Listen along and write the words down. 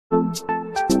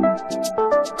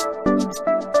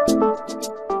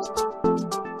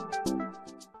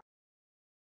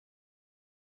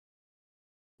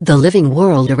The living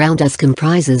world around us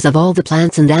comprises of all the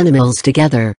plants and animals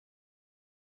together.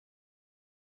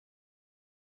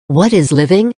 What is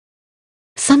living?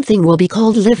 Something will be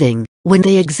called living when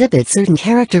they exhibit certain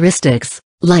characteristics,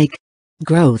 like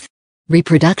growth,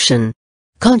 reproduction,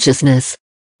 consciousness,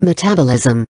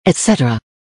 metabolism, etc.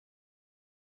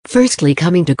 Firstly,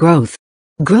 coming to growth.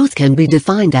 Growth can be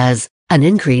defined as an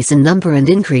increase in number and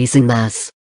increase in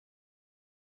mass.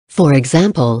 For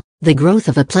example, the growth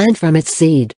of a plant from its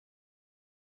seed.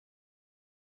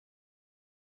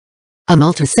 A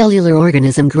multicellular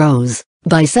organism grows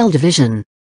by cell division.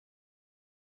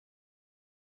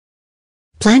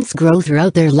 Plants grow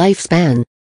throughout their lifespan,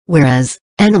 whereas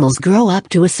animals grow up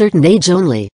to a certain age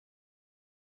only.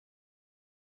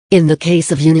 In the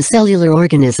case of unicellular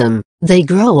organism, they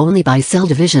grow only by cell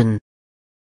division.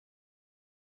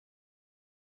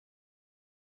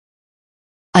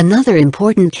 Another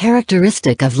important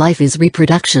characteristic of life is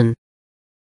reproduction.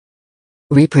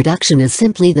 Reproduction is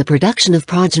simply the production of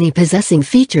progeny possessing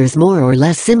features more or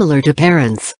less similar to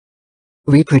parents.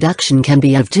 Reproduction can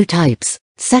be of two types,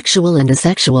 sexual and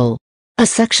asexual.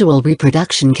 Asexual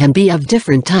reproduction can be of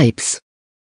different types.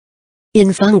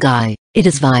 In fungi, it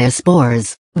is via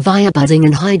spores, via budding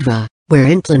and hydra, where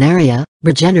in planaria,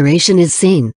 regeneration is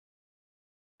seen.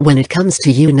 When it comes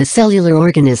to unicellular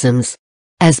organisms,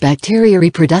 as bacteria,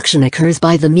 reproduction occurs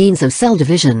by the means of cell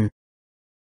division.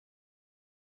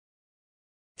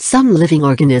 Some living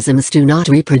organisms do not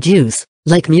reproduce,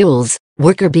 like mules,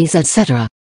 worker bees, etc.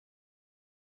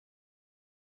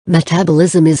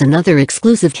 Metabolism is another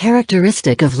exclusive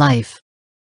characteristic of life.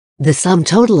 The sum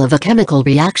total of a chemical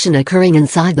reaction occurring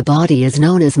inside the body is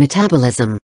known as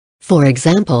metabolism. For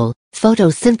example,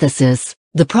 photosynthesis,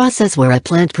 the process where a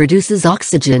plant produces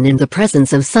oxygen in the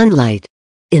presence of sunlight,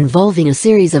 involving a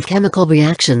series of chemical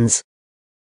reactions.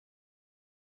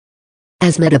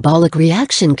 As metabolic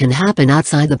reaction can happen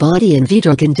outside the body in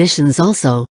vitro conditions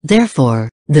also, therefore,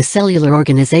 the cellular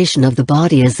organization of the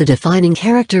body is the defining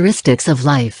characteristics of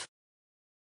life.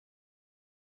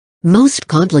 Most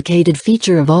complicated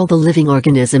feature of all the living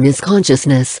organism is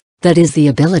consciousness, that is the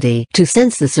ability to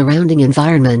sense the surrounding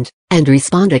environment, and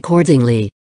respond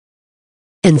accordingly.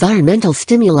 Environmental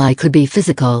stimuli could be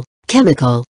physical,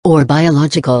 chemical, or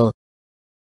biological.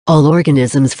 All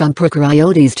organisms from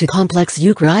prokaryotes to complex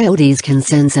eukaryotes can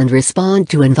sense and respond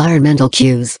to environmental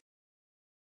cues.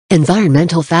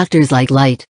 Environmental factors like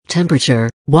light, temperature,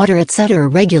 water, etc.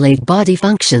 regulate body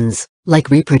functions,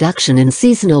 like reproduction in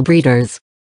seasonal breeders.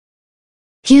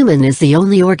 Human is the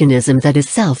only organism that is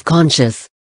self-conscious.